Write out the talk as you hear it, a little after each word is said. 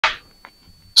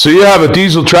So you have a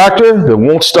diesel tractor that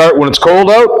won't start when it's cold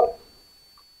out.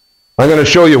 I'm going to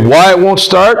show you why it won't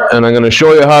start, and I'm going to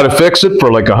show you how to fix it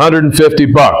for like 150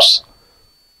 bucks.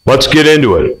 Let's get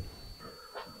into it.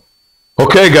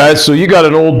 Okay guys, so you got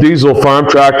an old diesel farm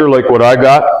tractor like what I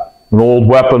got, an old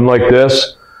weapon like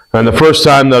this, and the first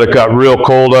time that it got real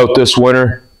cold out this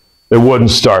winter, it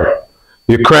wouldn't start.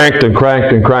 You cranked and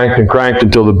cranked and cranked and cranked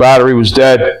until the battery was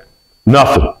dead,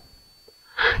 nothing.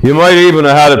 You might even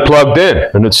have had it plugged in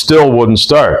and it still wouldn't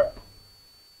start.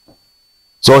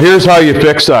 So here's how you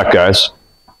fix that, guys.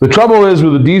 The trouble is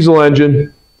with a diesel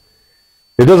engine,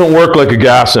 it doesn't work like a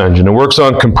gas engine. It works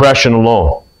on compression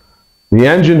alone. The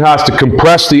engine has to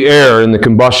compress the air in the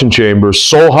combustion chamber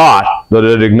so hot that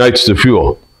it ignites the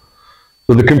fuel.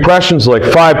 So the compression's like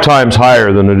 5 times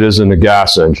higher than it is in a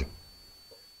gas engine.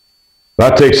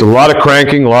 That takes a lot of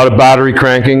cranking, a lot of battery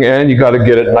cranking, and you got to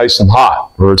get it nice and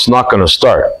hot or it's not going to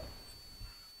start.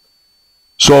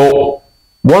 So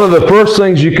one of the first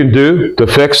things you can do to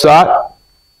fix that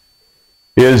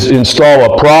is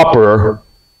install a proper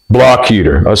block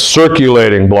heater, a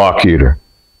circulating block heater.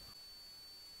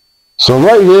 So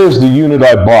right here is the unit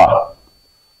I bought.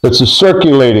 It's a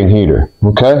circulating heater,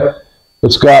 okay?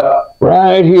 It's got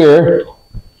right here,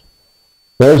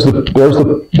 there's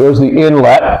the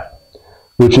inlet,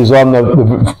 which is on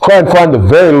try and find the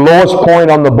very lowest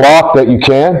point on the block that you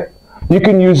can. You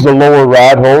can use the lower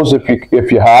rad hose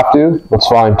if you have to, that's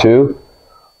fine too.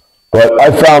 But I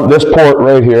found this port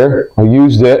right here, I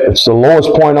used it, it's the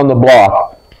lowest point on the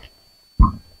block.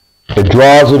 It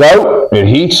draws it out, it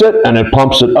heats it, and it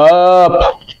pumps it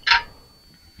up,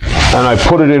 and I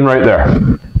put it in right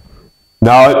there.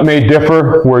 Now it may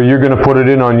differ where you're going to put it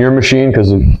in on your machine,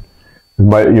 because you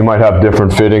might have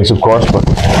different fittings, of course, but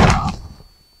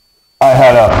I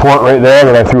had a port right there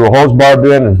that I threw a hose barb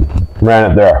in and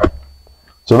ran it there.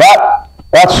 So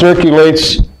that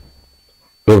circulates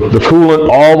the coolant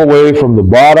all the way from the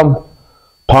bottom,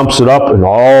 pumps it up and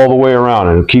all the way around,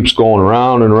 and it keeps going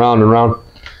around and around and around.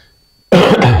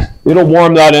 It'll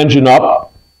warm that engine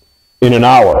up in an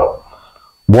hour,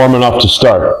 warm enough to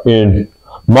start. In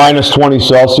minus 20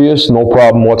 Celsius, no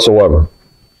problem whatsoever.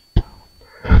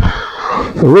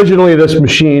 Originally this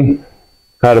machine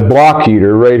had a block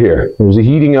heater right here. There was a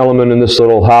heating element in this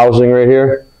little housing right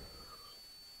here.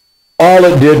 All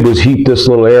it did was heat this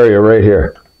little area right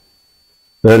here.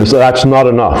 And so that's not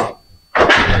enough.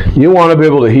 You want to be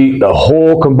able to heat the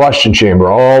whole combustion chamber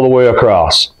all the way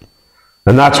across.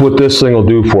 And that's what this thing will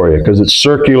do for you, because it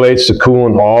circulates the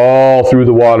coolant all through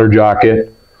the water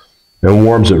jacket and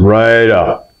warms it right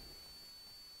up.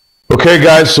 Okay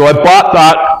guys, so I bought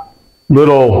that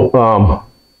little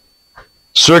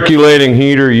circulating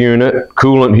heater unit,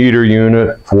 coolant heater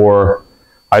unit for,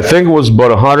 I think it was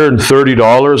about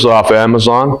 $130 off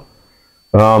Amazon.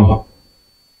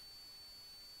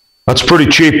 That's pretty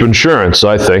cheap insurance,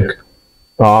 I think.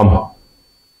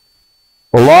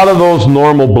 A lot of those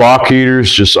normal block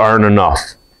heaters just aren't enough.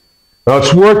 Now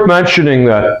it's worth mentioning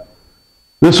that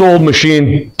this old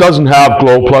machine doesn't have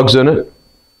glow plugs in it.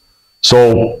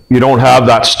 So you don't have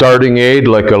that starting aid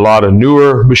like a lot of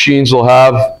newer machines will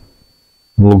have.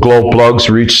 Little glow plugs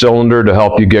for each cylinder to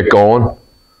help you get going. And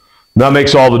that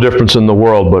makes all the difference in the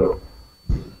world. But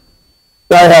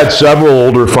I had several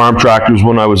older farm tractors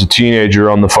when I was a teenager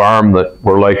on the farm that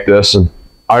were like this, and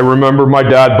I remember my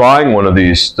dad buying one of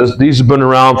these. These have been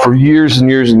around for years and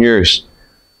years and years.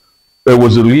 It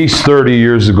was at least 30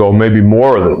 years ago, maybe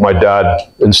more, that my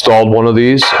dad installed one of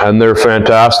these, and they're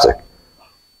fantastic.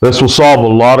 This will solve a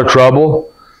lot of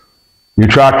trouble. Your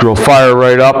tractor will fire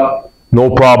right up, no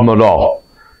problem at all.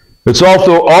 It's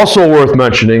also worth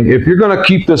mentioning, if you're going to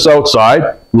keep this outside,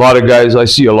 a lot of guys, I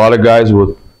see a lot of guys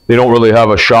with, they don't really have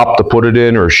a shop to put it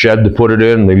in or a shed to put it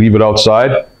in, and they leave it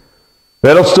outside.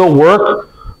 That'll still work,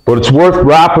 but it's worth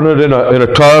wrapping it in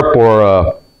a tarp or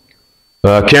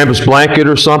a canvas blanket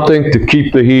or something to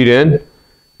keep the heat in.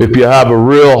 If you have a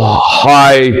real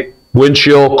high wind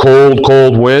chill,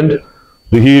 cold wind,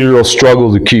 the heater will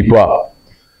struggle to keep up.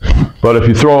 But if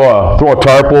you throw a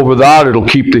tarp over that, it'll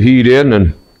keep the heat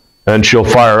in and she'll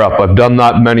fire up. I've done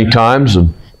that many times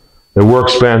and it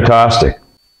works fantastic.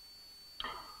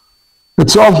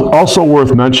 It's also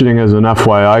worth mentioning as an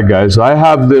FYI, guys, I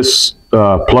have this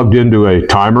plugged into a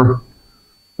timer.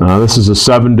 This is a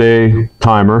 7-day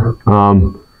timer.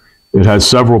 It has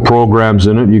several programs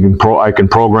in it. I can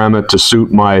program it to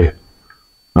suit my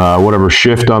whatever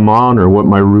shift I'm on or what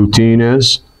my routine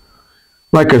is.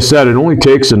 Like I said, it only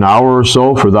takes an hour or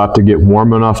so for that to get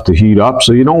warm enough to heat up.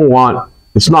 So you don't want,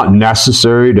 it's not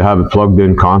necessary to have it plugged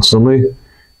in constantly.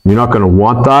 You're not going to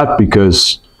want that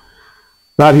because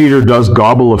That heater does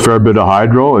gobble a fair bit of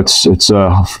hydro. It's a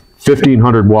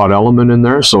 1500 watt element in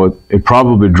there, so it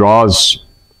probably draws,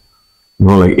 you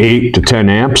know, like 8 to 10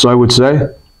 amps, I would say.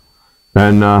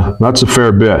 And that's a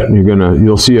fair bit.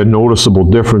 You'll see a noticeable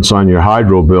difference on your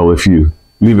hydro bill if you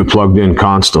leave it plugged in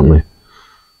constantly.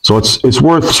 So it's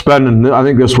worth spending. I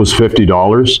think this was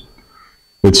 $50.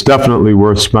 It's definitely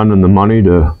worth spending the money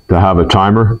to have a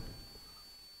timer.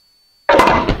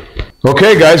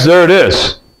 Okay, guys, there it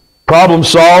is. Problem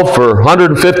solved for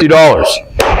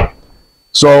 $150.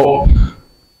 So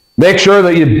make sure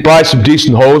that you buy some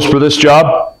decent hose for this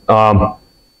job.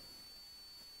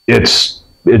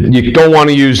 You don't want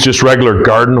to use just regular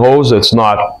garden hose. It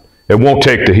won't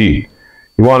take the heat.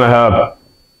 You want to have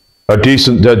a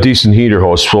decent heater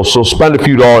hose. So spend a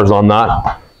few dollars on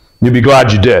that. You'll be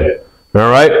glad you did.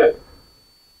 All right.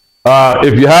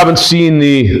 If you haven't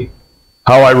seen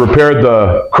how I repaired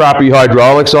the crappy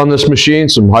hydraulics on this machine,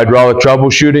 some hydraulic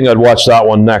troubleshooting, I'd watch that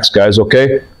one next, guys.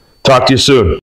 Okay. Talk to you soon.